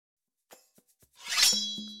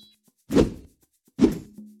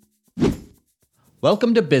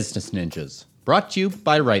Welcome to Business Ninjas, brought to you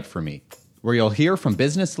by WriteForMe, where you'll hear from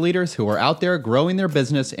business leaders who are out there growing their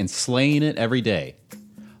business and slaying it every day.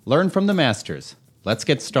 Learn from the masters. Let's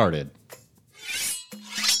get started.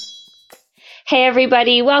 Hey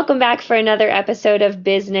everybody, welcome back for another episode of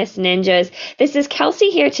Business Ninjas. This is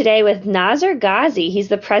Kelsey here today with Nazar Ghazi. He's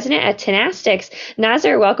the president at Tenacitics.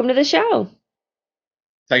 Nazar, welcome to the show.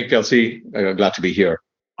 Thank you, Kelsey. Glad to be here.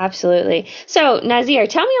 Absolutely. So, Nazir,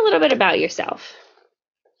 tell me a little bit about yourself.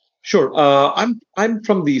 Sure. I'm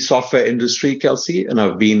from the software industry, Kelsey, and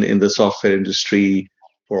I've been in the software industry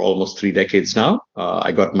for almost 3 decades now.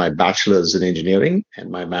 I got my bachelor's in engineering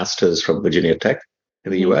and my master's from Virginia Tech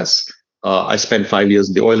in the US. I spent 5 years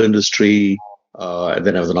in the oil industry, and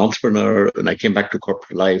then I was an entrepreneur, and I came back to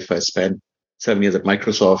corporate life. I spent 7 years at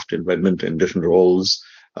Microsoft in Redmond in different roles,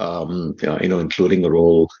 including a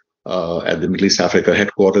role at the Middle East Africa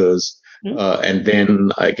headquarters. And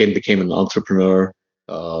then I again became an entrepreneur,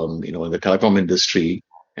 in the telecom industry,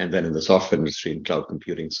 and then in the software industry in cloud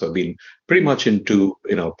computing. So I've been pretty much into,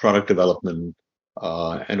 product development.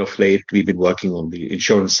 And of late, we've been working on the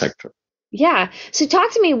insurance sector. Yeah. So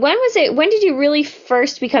talk to me, when did you really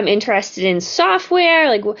first become interested in software?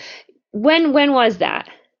 Like when was that?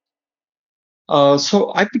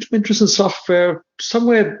 So I became interested in software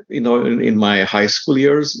somewhere, in my high school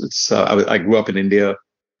years. I grew up in India,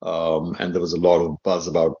 and there was a lot of buzz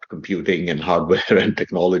about computing and hardware and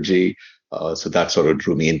technology. So that sort of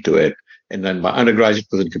drew me into it. And then my undergraduate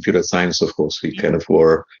was in computer science. Of course, we kind of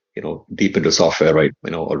were, deep into software, right?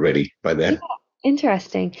 Already by then. Yeah,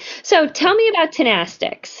 interesting. So tell me about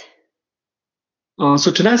Tenacitics.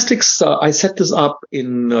 So Tenacitics, I set this up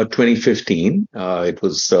in 2015. It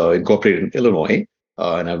was incorporated in Illinois,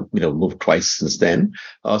 and I've moved twice since then.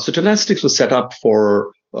 So Tenacitics was set up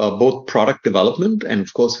for both product development, and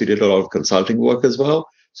of course we did a lot of consulting work as well.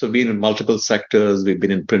 So we've been in multiple sectors. We've been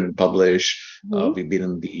in print and publish. We've been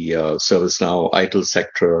in the ServiceNow ITIL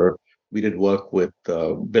sector. We did work with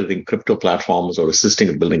building crypto platforms or assisting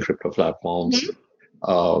in building crypto platforms.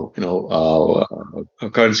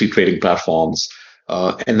 Currency trading platforms.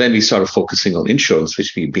 And then we started focusing on insurance,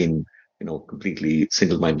 which we've been, completely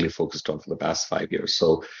single-mindedly focused on for the past 5 years.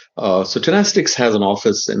 So Tenacitics has an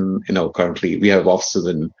office in, currently we have offices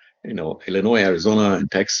in, Illinois, Arizona,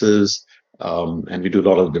 and Texas, and we do a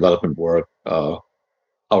lot of development work out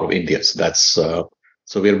of India. So that's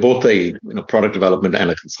so we are both a product development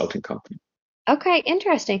and a consulting company. Okay,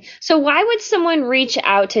 interesting. So why would someone reach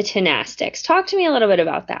out to Tenacitics? Talk to me a little bit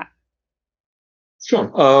about that.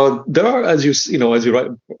 Sure. There are, as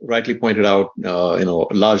you rightly pointed out, a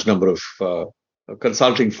large number of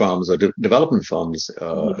consulting firms or development firms,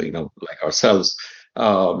 like ourselves,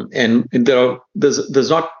 and there's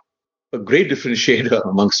not a great differentiator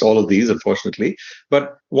amongst all of these, unfortunately.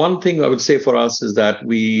 But one thing I would say for us is that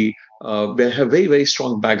we have very, very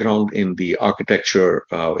strong background in the architecture,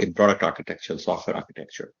 in product architecture and software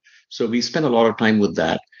architecture. So we spend a lot of time with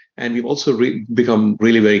that. And we've also become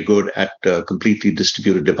really very good at completely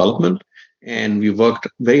distributed development. And we worked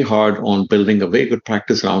very hard on building a very good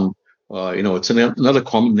practice around, it's another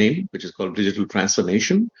common name, which is called digital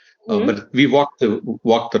transformation. But we walk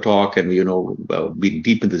the talk, and been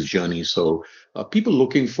deep in this journey. So people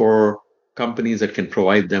looking for companies that can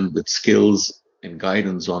provide them with skills and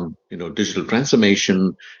guidance on, digital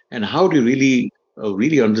transformation and how to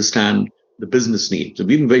really understand the business needs. So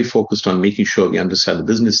we've been very focused on making sure we understand the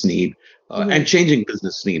business need and changing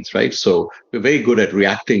business needs, right? So we're very good at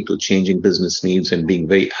reacting to changing business needs and being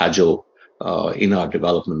very agile in our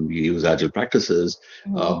development. We use agile practices,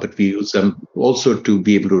 but we use them also to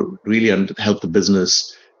be able to really help the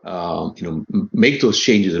business, make those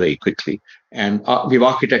changes very quickly. And we've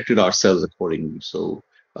architected ourselves accordingly. So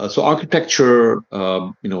architecture,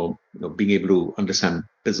 being able to understand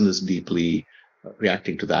business deeply,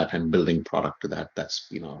 reacting to that and building product to that. That's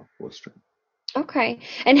been our core strength. Okay.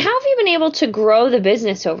 And how have you been able to grow the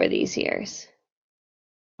business over these years?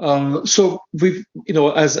 So we've,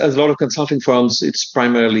 as a lot of consulting firms, it's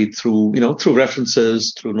primarily through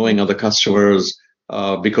references, through knowing other customers,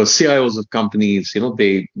 because CIOs of companies,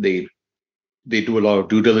 they do a lot of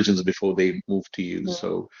due diligence before they move to you.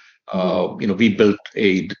 So, we built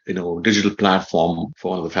a, digital platform for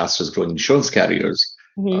one of the fastest growing insurance carriers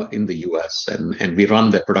in the US, and we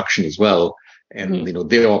run their production as well. And,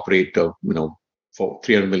 they operate, for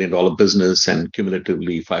 $300 million business and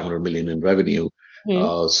cumulatively $500 million in revenue.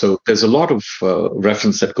 So there's a lot of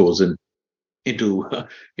reference that goes into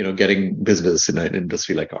getting business in an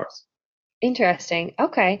industry like ours. Interesting.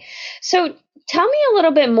 Okay. So tell me a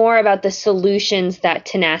little bit more about the solutions that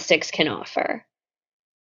Tenacitics can offer.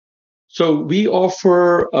 So we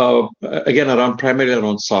offer again primarily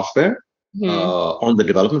around software Hmm. on the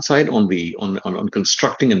development side, on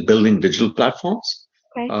constructing and building digital platforms,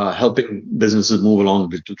 Okay. helping businesses move along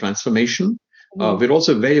digital transformation. Hmm. We're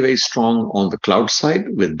also very, very strong on the cloud side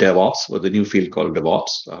with DevOps, with a new field called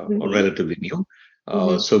DevOps, or Hmm. relatively new.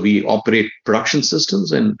 Hmm. So we operate production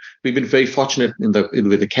systems, and we've been very fortunate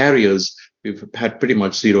with the carriers. We've had pretty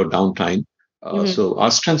much zero downtime. Hmm. So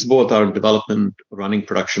our strengths both are development, running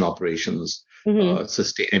production operations, Hmm.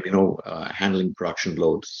 handling production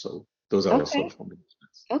loads. So those are also Okay. from the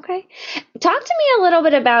business. Okay. Talk to me a little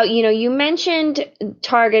bit about, you mentioned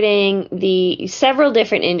targeting the several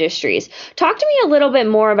different industries. Talk to me a little bit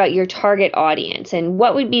more about your target audience and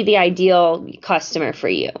what would be the ideal customer for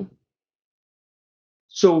you.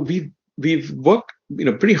 So we've worked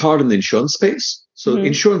pretty hard in the insurance space. So Hmm.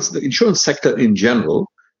 the insurance sector in general,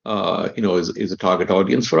 is a target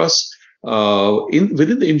audience for us. In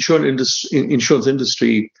within the insurance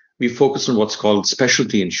industry, we focus on what's called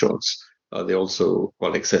specialty insurance. They also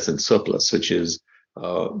call excess and surplus, which is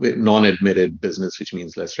non-admitted business, which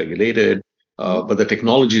means less regulated. But the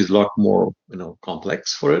technology is a lot more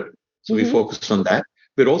complex for it. So we Hmm. focus on that.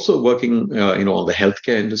 We're also working, on the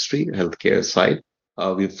healthcare side.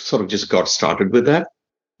 We've sort of just got started with that.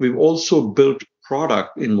 We've also built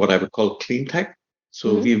product in what I would call clean tech. So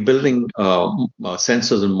Hmm. we're building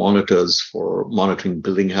sensors and monitors for monitoring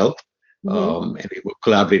building health, Hmm. and we're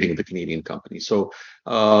collaborating with the Canadian company. So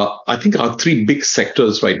I think our three big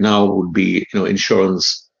sectors right now would be,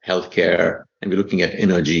 insurance, healthcare, and we're looking at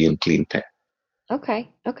energy and clean tech. Okay.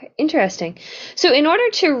 Okay. Interesting. So, in order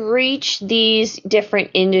to reach these different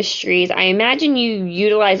industries, I imagine you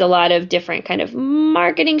utilize a lot of different kind of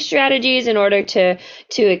marketing strategies in order to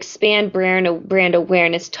expand brand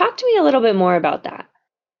awareness. Talk to me a little bit more about that.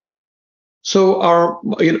 So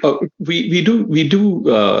we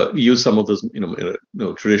do use some of those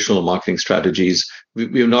traditional marketing strategies.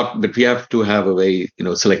 We're not, but we have to have a very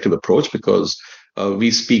selective approach because we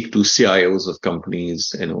speak to CIOs of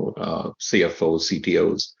companies, CFOs,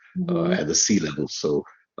 CTOs Hmm. at the C level. So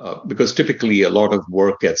because typically a lot of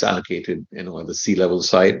work gets allocated at the C level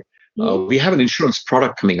side, Hmm. we have an insurance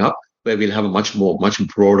product coming up where we'll have a much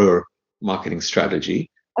broader marketing strategy,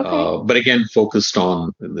 Okay. but again, focused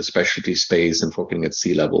on the specialty space and focusing at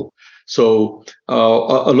C level. So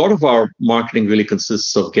a lot of our marketing really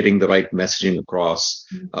consists of getting the right messaging across,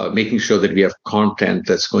 making sure that we have content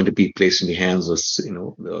that's going to be placed in the hands of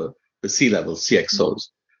the C level CXOs,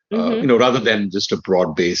 Hmm. rather than just a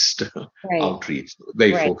broad-based Right. outreach,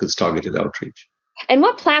 very Right. focused, targeted outreach. And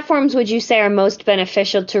what platforms would you say are most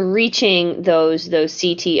beneficial to reaching those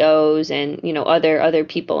CTOs and other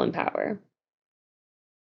people in power?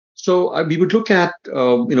 So we would look at,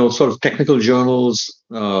 sort of technical journals,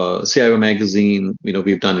 CIO magazine.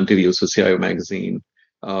 We've done interviews with CIO magazine.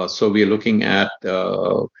 So we are looking at,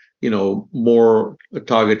 more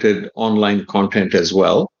targeted online content as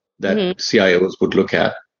well that Hmm. CIOs would look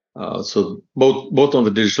at. So both on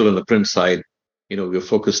the digital and the print side, we're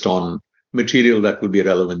focused on material that would be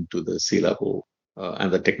relevant to the C level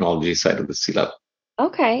and the technology side of the C level.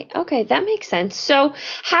 Okay, okay, that makes sense. So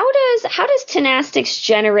how does Tenastics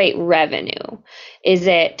generate revenue? Is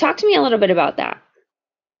it talk to me a little bit about that?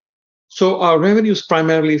 So our revenue is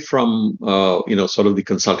primarily from, sort of the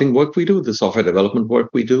consulting work we do, the software development work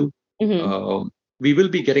we do. Hmm. Um, we will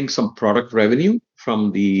be getting some product revenue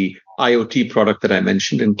from the IoT product that I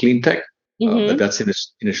mentioned in clean tech, but Hmm. that's in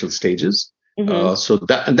its initial stages. Hmm. So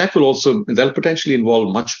that'll potentially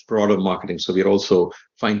involve much broader marketing. So we're also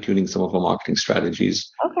fine tuning some of our marketing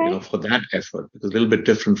strategies, Okay. for that effort, because a little bit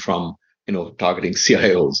different from, targeting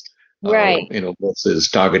CIOs, Right. versus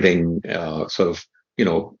targeting, sort of,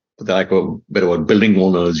 for the lack of a better word, building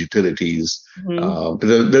owners, utilities. Hmm.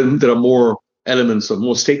 But there are more elements of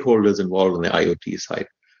more stakeholders involved on the IoT side.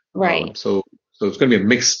 Right. So it's going to be a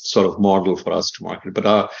mixed sort of model for us to market. But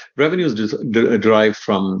our revenue is derived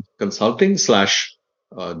from consulting slash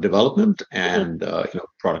development Mhm. and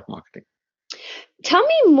product marketing. Tell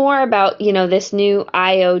me more about, this new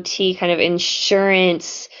IoT kind of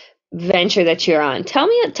insurance venture that you're on.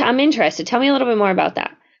 I'm interested. Tell me a little bit more about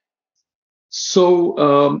that.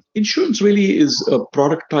 So insurance really is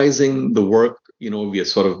productizing the work we have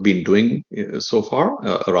sort of been doing so far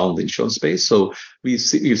around the insurance space. So we've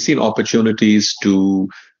seen opportunities to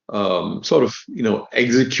sort of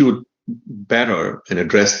execute better and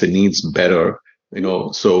address the needs better.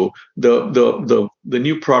 So the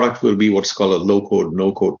new product will be what's called a low code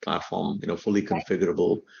no code platform. Fully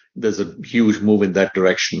configurable. There's a huge move in that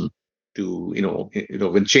direction to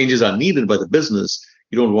when changes are needed by the business,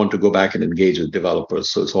 you don't want to go back and engage with developers.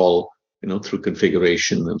 So it's all through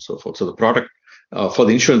configuration and so forth. So the product for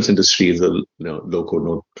the insurance industry is a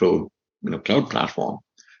low-code, no-code, cloud platform.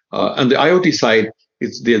 And the IoT side,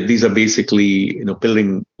 these are basically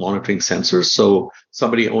building monitoring sensors. So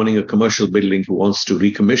somebody owning a commercial building who wants to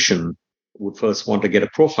recommission would first want to get a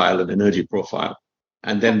profile, an energy profile,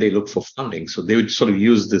 and then they look for funding. So they would sort of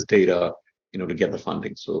use this data, to get the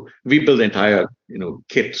funding. So we build the entire,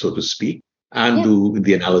 kit, so to speak, and do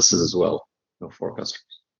the analysis as well, for customers.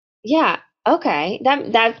 Yeah. Okay.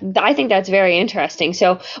 That I think that's very interesting.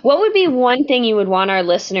 So what would be one thing you would want our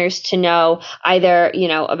listeners to know, either,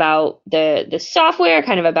 about the software,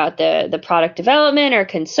 kind of about the product development or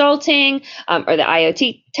consulting, or the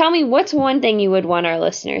IoT? Tell me, what's one thing you would want our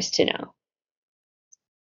listeners to know?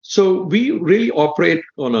 So we really operate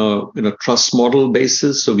on a trust model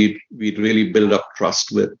basis. So we really build up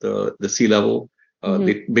trust with the C-level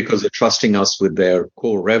because they're trusting us with their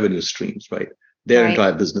core revenue streams, right? Their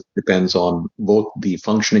entire business depends on both the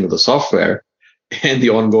functioning of the software and the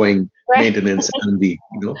ongoing maintenance and the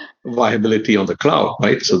viability on the cloud,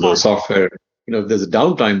 right? So the software, if there's a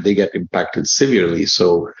downtime, they get impacted severely.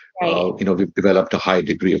 So we've developed a high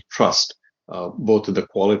degree of trust, both in the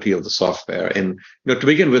quality of the software and to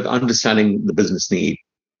begin with, understanding the business need,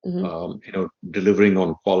 delivering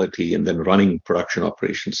on quality, and then running production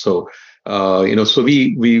operations. So so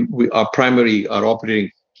we our operating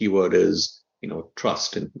keyword is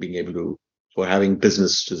trust, and being able to, for having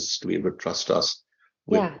businesses to be able to trust us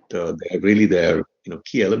with their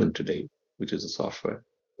key element today, which is the software.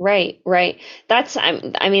 Right. That's,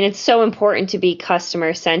 I mean, it's so important to be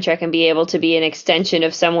customer centric and be able to be an extension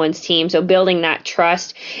of someone's team. So building that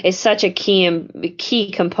trust is such a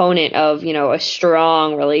key component of, a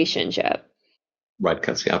strong relationship. Right,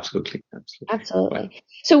 Kelsey, absolutely. Right.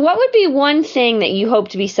 So what would be one thing that you hope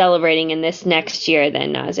to be celebrating in this next year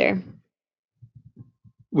then, Nazir?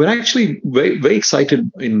 We're actually very, very excited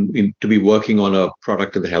to be working on a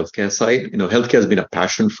product in the healthcare side. Healthcare has been a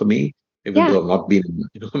passion for me, even though I've not been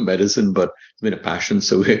in medicine, but it's been a passion.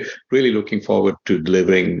 So we're really looking forward to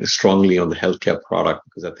delivering strongly on the healthcare product,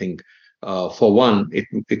 because I think, for one,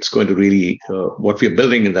 it's going to really, what we're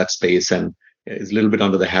building in that space, and is a little bit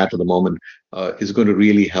under the hat at the moment, is going to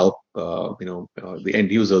really help, the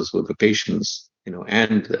end users, with the patients,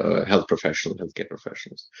 and healthcare professionals,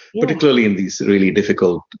 particularly in these really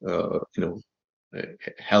difficult,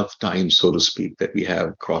 health times, so to speak, that we have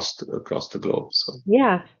across the globe. So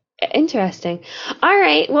interesting. All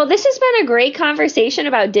right. Well, this has been a great conversation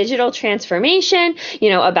about digital transformation,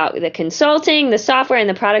 about the consulting, the software, and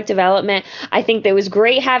the product development. I think that was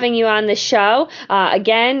great having you on the show.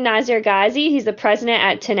 Again, Nazir Ghazi, he's the president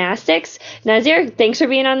at Tenacitics. Nazir, thanks for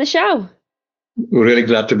being on the show. We're really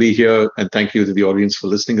glad to be here, and thank you to the audience for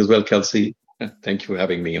listening as well, Kelsey. Thank you for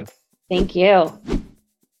having me. Thank you.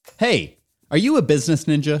 Hey, are you a business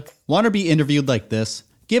ninja? Want to be interviewed like this?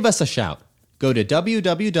 Give us a shout. Go to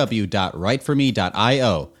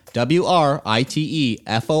www.writeforme.io,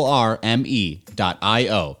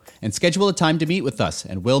 WriteForme.io, and schedule a time to meet with us,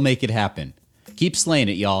 and we'll make it happen. Keep slaying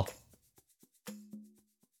it, y'all.